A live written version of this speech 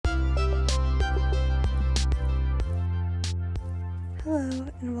Hello,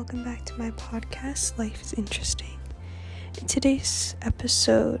 and welcome back to my podcast, Life is Interesting. In today's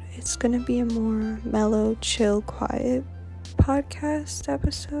episode, it's going to be a more mellow, chill, quiet podcast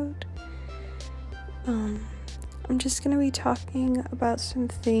episode. I'm just going to be talking about some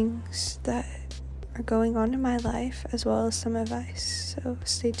things that are going on in my life, as well as some advice, so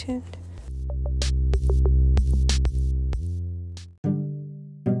stay tuned.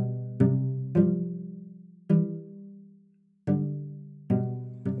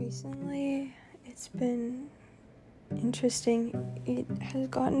 Recently, it's been interesting. It has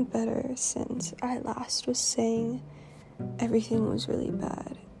gotten better since I last was saying everything was really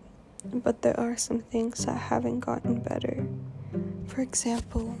bad. But there are some things that haven't gotten better. For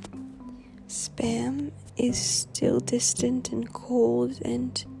example, Spam is still distant and cold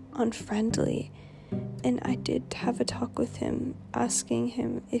and unfriendly. And I did have a talk with him, asking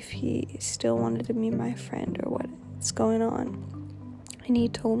him if he still wanted to be my friend or what's going on. And he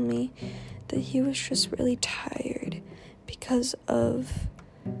told me that he was just really tired because of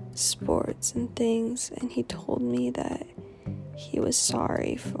sports and things. And he told me that he was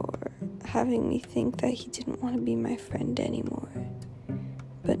sorry for having me think that he didn't want to be my friend anymore.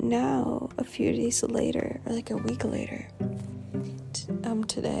 But now, a few days later, or like a week later,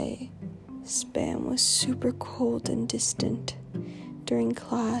 today, Spam was super cold and distant during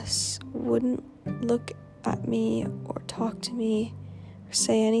class, wouldn't look at me or talk to me or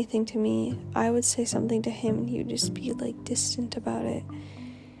say anything to me. I would say something to him and he would just be like distant about it.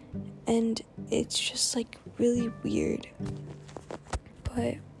 And it's just like really weird.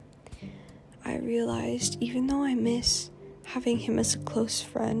 But I realized, even though I miss having him as a close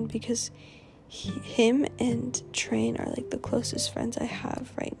friend, because him and Train are like the closest friends I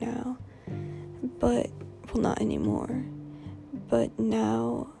have right now, but, well, not anymore, but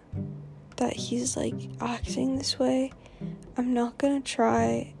now that he's like acting this way, I'm not gonna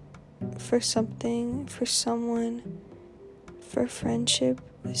try for friendship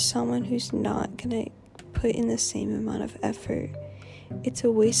with someone who's not gonna put in the same amount of effort. It's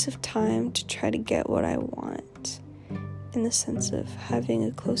a waste of time to try to get what I want, in the sense of having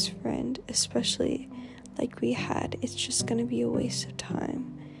a close friend, especially like we had. It's just gonna be a waste of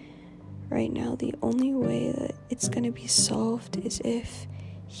time. Right now, the only way that it's gonna be solved is if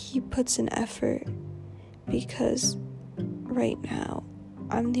he puts an effort, because right now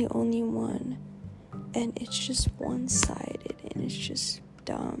I'm the only one and it's just one-sided and it's just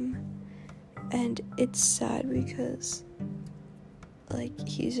dumb. And it's sad because like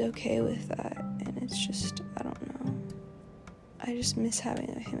he's okay with that, and it's just, I don't know, I just miss having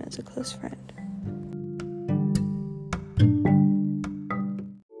him as a close friend.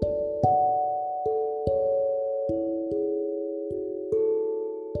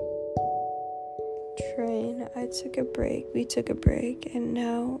 Train, we took a break, and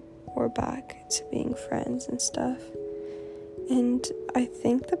now we're back to being friends and stuff. And I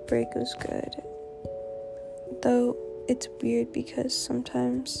think the break was good, though it's weird because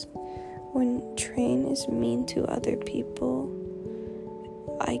sometimes when Train is mean to other people,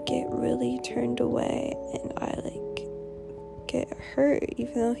 I get really turned away and I get hurt,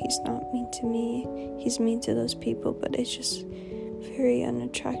 even though he's not mean to me. He's mean to those people, but it's just very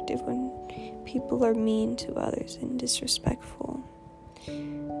unattractive when people are mean to others and disrespectful,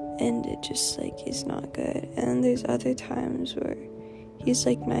 and it just like is not good. And there's other times where he's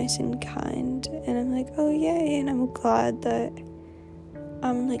like nice and kind, and I'm like, oh yay, and I'm glad that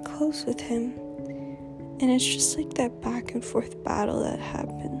I'm like close with him. And it's just like that back and forth battle that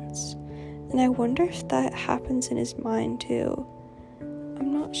happens, and I wonder if that happens in his mind too.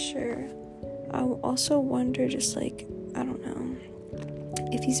 I'm not sure. I also wonder, just like, I don't know,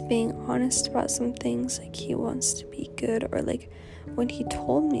 if he's being honest about some things, like he wants to be good, or like when he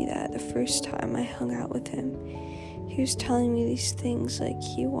told me that the first time I hung out with him, he was telling me these things like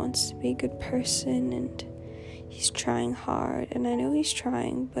he wants to be a good person and he's trying hard, and I know he's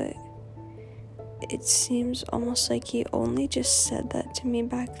trying, but it seems almost like he only just said that to me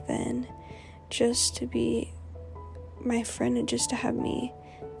back then just to be my friend and just to have me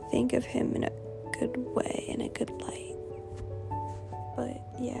think of him in a good way, in a good light. But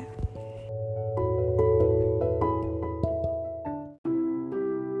yeah.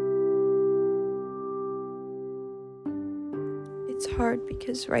 It's hard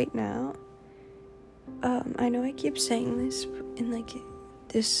because right now, I know I keep saying this in like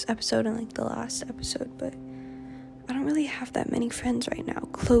this episode and like the last episode, but I don't really have that many friends right now,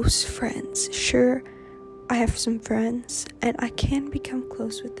 close friends. Sure, I have some friends and I can become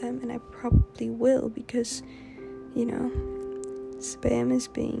close with them, and I probably will, because, you know, Spam is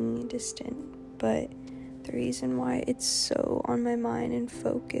being distant, but the reason why it's so on my mind and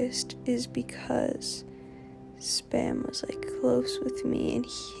focused is because Spam was like close with me, and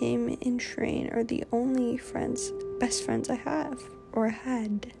him and Train are the only best friends I have or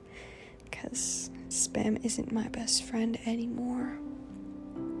had, because Spam isn't my best friend anymore.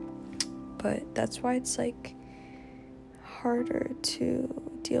 But that's why it's like harder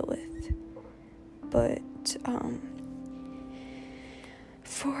to deal with. But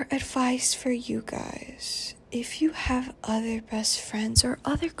for advice for you guys, if you have other best friends or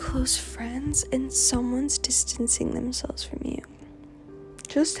other close friends and someone's distancing themselves from you,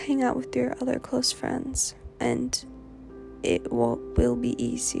 just hang out with your other close friends and it will be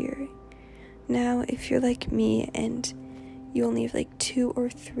easier. Now, if you're like me and you only have like 2 or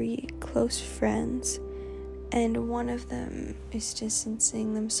 3 close friends and one of them is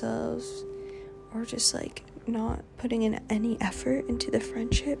distancing themselves or just like not putting in any effort into the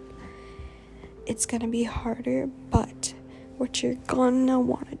friendship, it's gonna be harder. But what you're gonna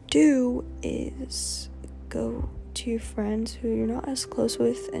want to do is go to your friends who you're not as close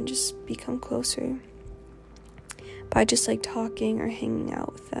with and just become closer by just like talking or hanging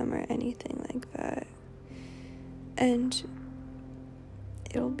out with them or anything like that, and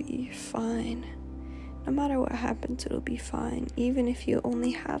it'll be fine. No matter what happens, it'll be fine. Even if you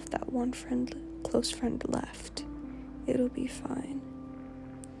only have that one close friend left, it'll be fine.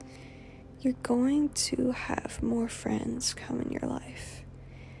 You're going to have more friends come in your life.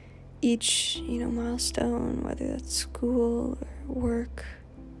 Each, milestone, whether that's school or work,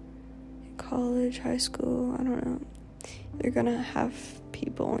 college, high school, I don't know. You're gonna have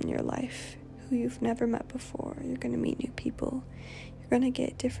people in your life who you've never met before. You're gonna meet new people. You're gonna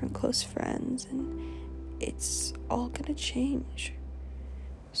get different close friends, and it's all gonna change.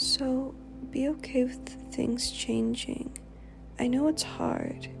 So be okay with things changing. I know it's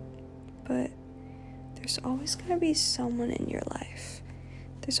hard, but there's always gonna be someone in your life.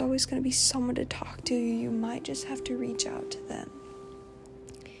 There's always gonna be someone to talk to. You might just have to reach out to them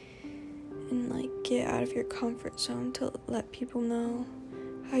and get out of your comfort zone to let people know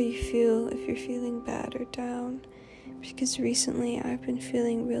how you feel if you're feeling bad or down. Because recently I've been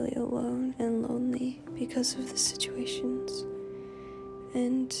feeling really alone and lonely because of the situations,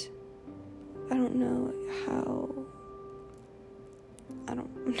 and I don't know how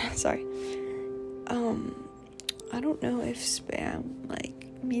I don't know if Spam,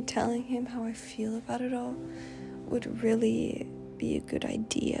 me telling him how I feel about it all would really be a good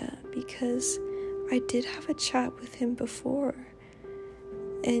idea, because I did have a chat with him before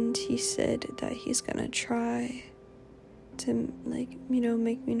and he said that he's gonna try to make me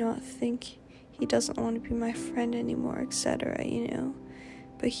not think he doesn't want to be my friend anymore, etc.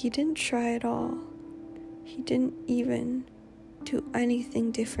 But he didn't try at all. He didn't even do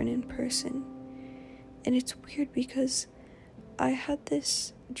anything different in person. And it's weird because I had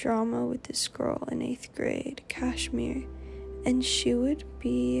this drama with this girl in 8th grade, Kashmir, and she would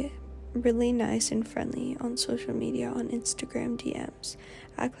be really nice and friendly on social media, on Instagram DMs,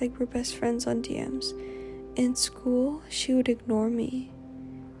 act like we're best friends on DMs. In school, she would ignore me.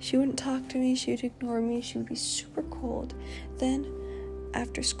 She wouldn't talk to me, she would ignore me, she would be super cold. Then,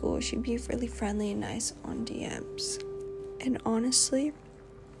 after school, she'd be really friendly and nice on DMs. And honestly,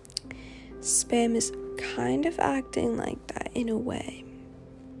 Spam is kind of acting like that in a way.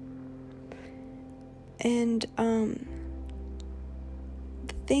 And,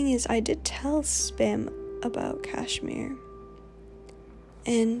 the thing is, I did tell Spam about Kashmir.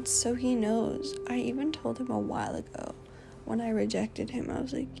 And so he knows. I even told him a while ago when I rejected him. I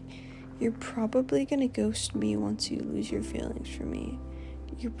was like, you're probably gonna ghost me once you lose your feelings for me.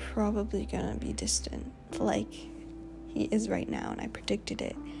 You're probably gonna be distant, like he is right now, and I predicted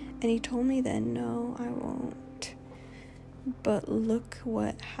it. And he told me then, no, I won't. But look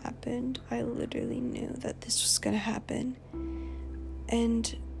what happened. I literally knew that this was gonna happen.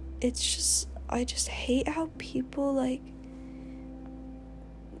 And I just hate how people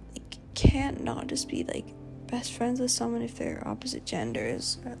can't not just be best friends with someone if they're opposite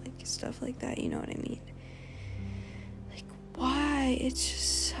genders or stuff like that, you know what I mean? Why? It's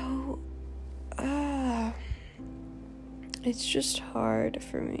just so it's just hard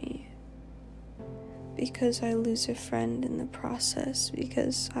for me because I lose a friend in the process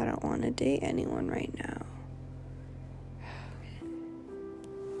because I don't want to date anyone right now.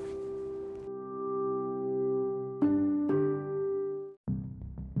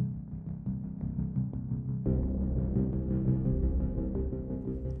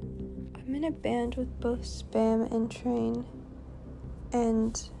 I'm in a band with both Spam and Train,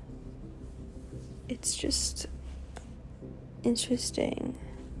 and it's just interesting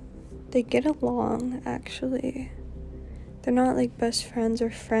They get along, actually. They're not like best friends or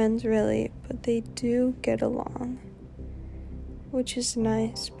friends really, but they do get along, which is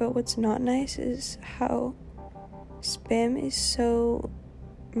nice. But what's not nice is how Spam is so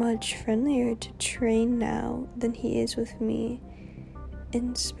much friendlier to Train now than he is with me,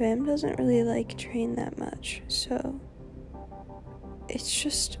 and Spam doesn't really like Train that much, so it's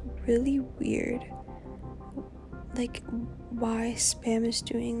just really weird, like, why Spam is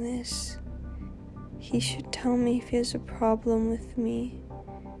doing this. He should tell me if he has a problem with me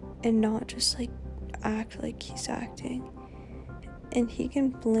and not just like act like he's acting. And he can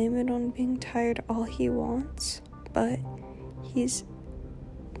blame it on being tired all he wants, but he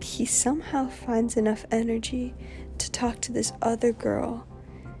somehow finds enough energy to talk to this other girl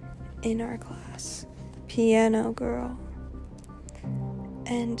in our class, Piano Girl.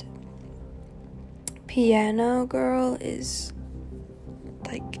 And Piano Girl is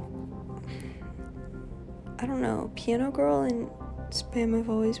like, I don't know, Piano Girl and Spam have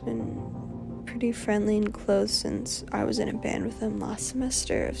always been pretty friendly and close since I was in a band with them last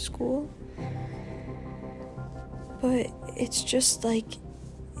semester of school. But it's just like,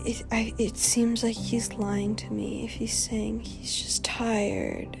 it seems like he's lying to me if he's saying he's just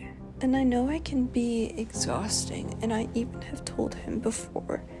tired. And I know I can be exhausting, and I even have told him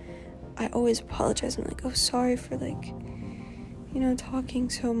before. I always apologize. I'm like, oh, sorry for like,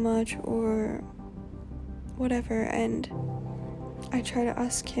 talking so much or whatever, and I try to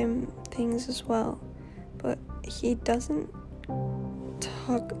ask him things as well, but he doesn't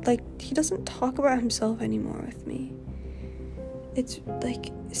talk about himself anymore with me. It's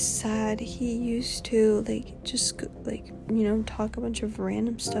like sad. He used to talk a bunch of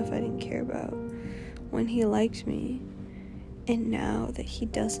random stuff I didn't care about when he liked me, and now that he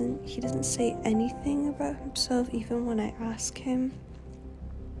doesn't say anything about himself even when I ask him.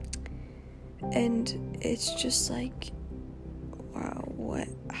 And it's just like, wow, what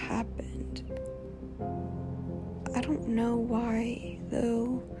happened? I don't know why,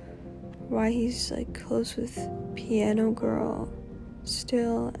 though. Why he's like close with Piano Girl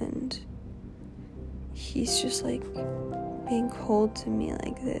still, and he's just like being cold to me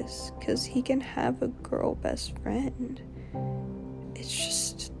like this, because he can have a girl best friend. It's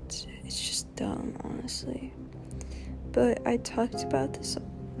just dumb, honestly. But I talked about this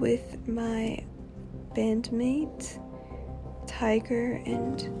with my bandmate Tiger,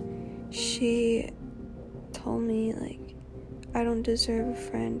 and she told me like I don't deserve a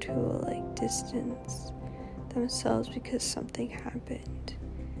friend who will like distance themselves because something happened.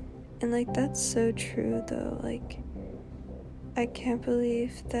 And like that's so true though. Like I can't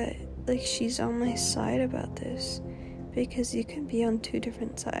believe that like she's on my side about this, because you can be on two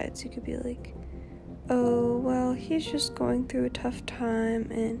different sides. You could be like, oh, well, he's just going through a tough time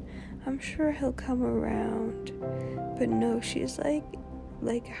and I'm sure he'll come around. But no, she's like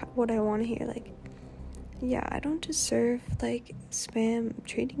what I want to hear, like, yeah, I don't deserve like Spam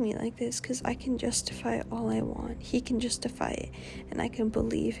treating me like this, because I can justify all I want. He can justify it, and I can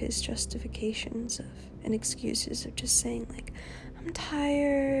believe his justifications and excuses of just saying like, I'm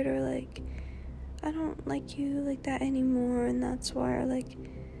tired, or like, I don't like you like that anymore, and that's why, or like,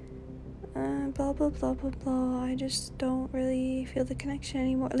 blah blah blah blah blah, I just don't really feel the connection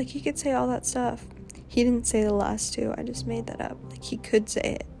anymore. Like, he could say all that stuff. He didn't say the last two, I just made that up. Like, he could say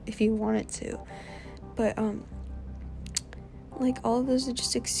it if he wanted to, but like, all of those are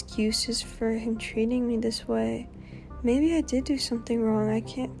just excuses for him treating me this way. Maybe I did do something wrong. I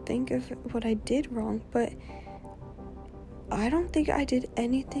can't think of what I did wrong, but I don't think I did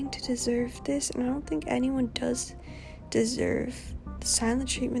anything to deserve this, and I don't think anyone does deserve the silent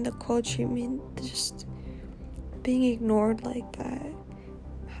treatment, the cold treatment, just being ignored like that.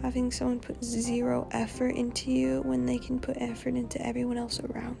 Having someone put zero effort into you when they can put effort into everyone else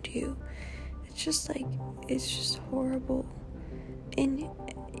around you. It's just like, it's just horrible. And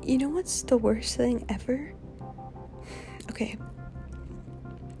you know what's the worst thing ever? Okay,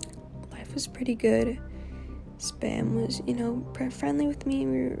 life was pretty good. Spam was, friendly with me.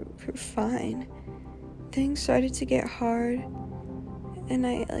 We were fine. Things started to get hard, and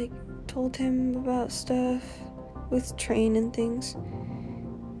I told him about stuff with Train and things,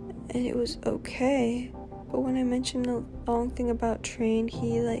 and it was okay. But when I mentioned the long thing about Train,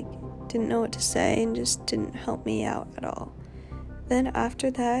 he didn't know what to say and just didn't help me out at all. Then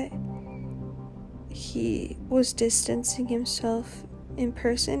after that, he was distancing himself in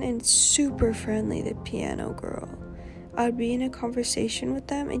person and super friendly to Piano Girl. I would be in a conversation with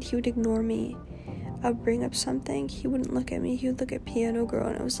them and he would ignore me. I would bring up something, he wouldn't look at me, he would look at Piano Girl,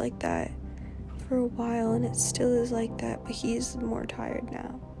 and it was like that for a while, and it still is like that, but he's more tired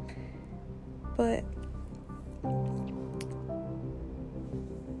now. But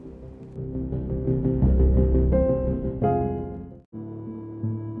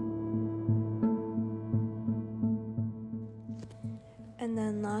and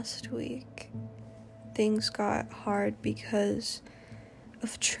then last week things got hard because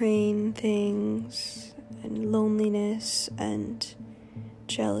of train things and loneliness and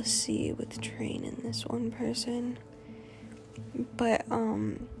jealousy with Train and this one person. But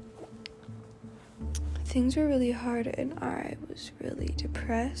things were really hard and I was really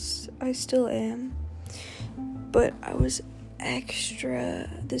depressed. I still am. But I was extra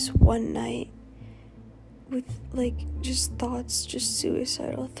this one night with just thoughts, just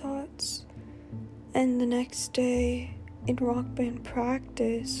suicidal thoughts. And the next day in rock band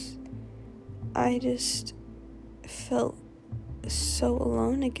practice, I just felt so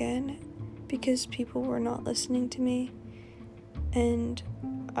alone again because people were not listening to me, and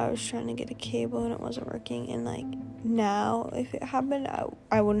I was trying to get a cable and it wasn't working. And now, if it happened,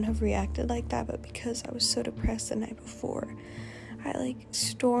 I wouldn't have reacted like that, but because I was so depressed the night before, I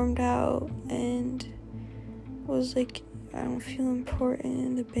stormed out and was I don't feel important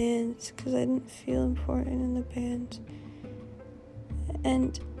in the band, because I didn't feel important in the band.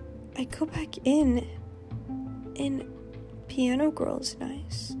 And I go back in, and Piano Girl's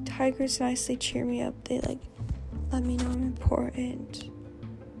nice, Tiger's nice, they cheer me up, they let me know I'm important.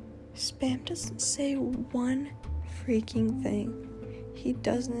 Spam doesn't say one freaking thing. He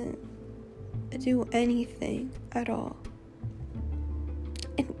doesn't do anything at all.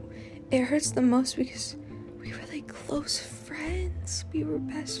 And it hurts the most because we were close friends. We were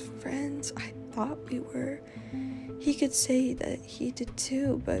best friends. I thought we were. He could say that he did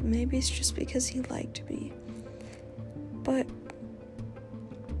too, but maybe it's just because he liked me. But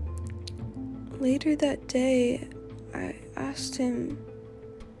later that day, I asked him,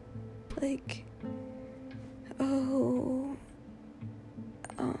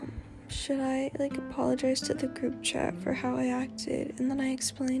 should I apologize to the group chat for how I acted? And then I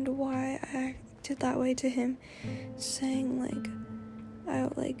explained why I acted that way to him, saying I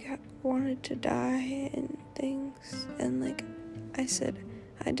wanted to die and things. And I said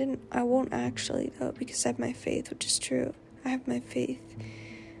I won't actually though, because I have my faith, which is true. I have my faith.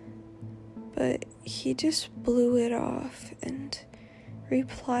 But he just blew it off and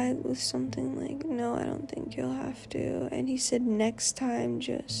replied with something no, I don't think you'll have to. And he said next time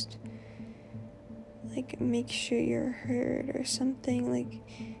just make sure you're heard or something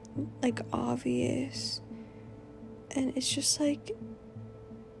obvious. And it's just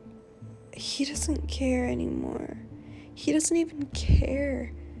he doesn't care anymore. He doesn't even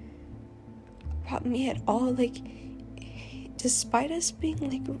care about me at all. Despite us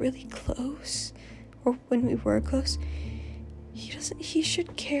being really close, or when we were close, he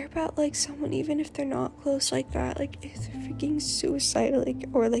should care about someone even if they're not close like that. If they're freaking suicidal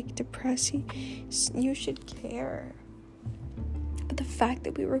or depressed, you should care. But the fact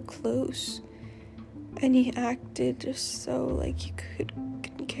that we were close and he acted just so he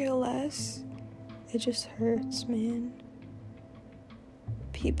couldn't care less, it just hurts, man.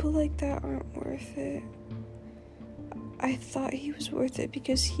 People like that aren't worth it. I thought he was worth it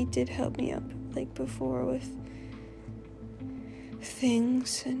because he did help me up before with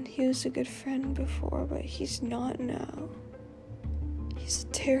things, and he was a good friend before, but he's not now. He's a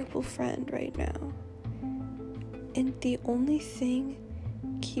terrible friend right now. And the only thing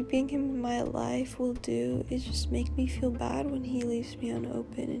keeping him in my life will do is just make me feel bad when he leaves me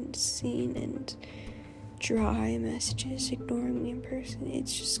unopened and seen and dry messages, ignoring me in person.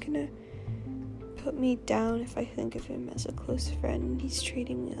 It's just gonna put me down if I think of him as a close friend and he's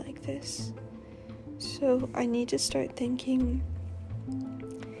treating me like this. So I need to start thinking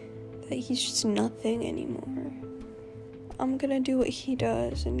that he's just nothing anymore. I'm gonna do what he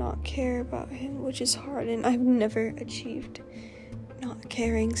does and not care about him, which is hard, and I've never achieved not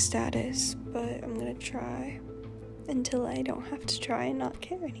caring status, but I'm gonna try until I don't have to try and not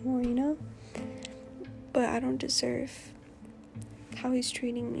care anymore, But I don't deserve how he's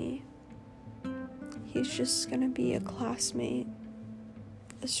treating me. He's just gonna be a classmate,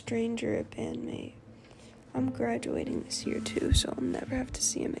 a stranger, a bandmate. I'm graduating this year too, so I'll never have to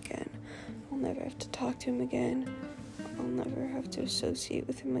see him again. I'll never have to talk to him again. I'll never have to associate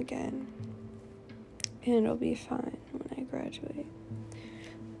with him again. And it'll be fine when I graduate.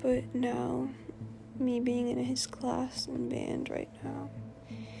 But now, me being in his class and band right now,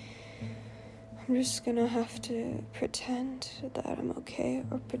 I'm just gonna have to pretend that I'm okay,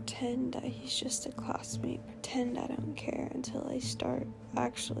 or pretend that he's just a classmate, pretend I don't care until I start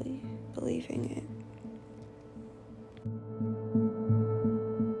actually believing it.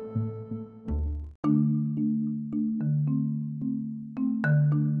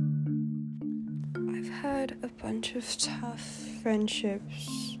 had a bunch of tough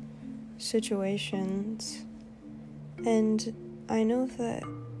friendships, situations, and I know that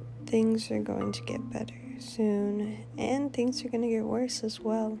things are going to get better soon, and things are going to get worse as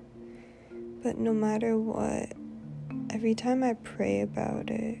well. But no matter what, every time I pray about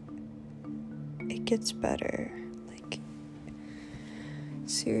it, it gets better. Like,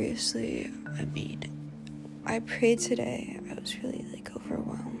 seriously, I prayed today. I was really,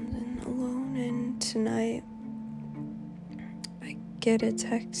 overwhelmed and alone, and tonight I get a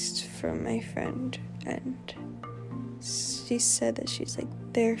text from my friend, and she said that she's,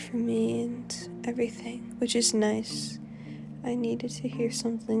 there for me and everything, which is nice. I needed to hear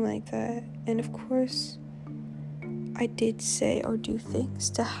something like that, and of course, I did say or do things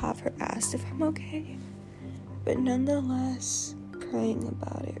to have her ask if I'm okay, but nonetheless, praying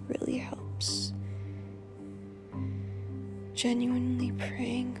about it really helps. Genuinely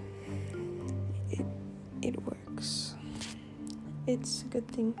praying, it works. It's a good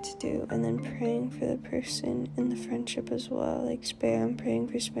thing to do, and then praying for the person in the friendship as well, praying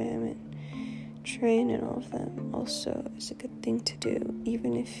for Spam and Train and all of them also is a good thing to do.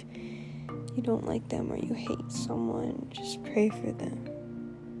 Even if you don't like them or you hate someone, just pray for them.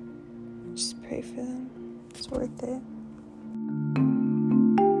 Just pray for them. It's worth it.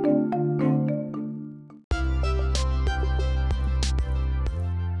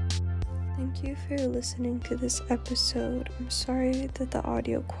 Thank you for listening to this episode. I'm sorry that the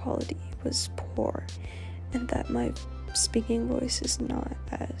audio quality was poor and that my speaking voice is not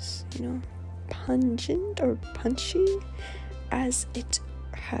as, pungent or punchy as it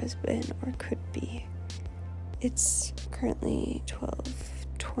has been or could be. It's currently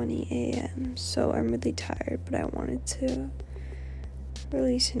 12:20 a.m. so I'm really tired, but I wanted to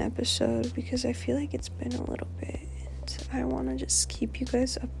release an episode because I feel like it's been a little bit and I want to just keep you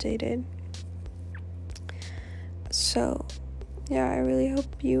guys updated. So yeah, I really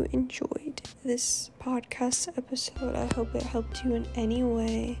hope you enjoyed this podcast episode. I hope it helped you in any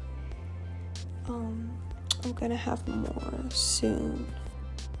way. I'm gonna have more soon,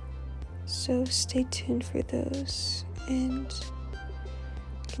 so stay tuned for those and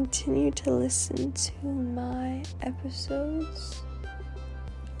continue to listen to my episodes,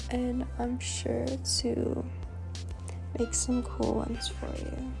 and I'm sure to make some cool ones for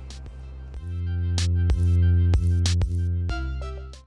you.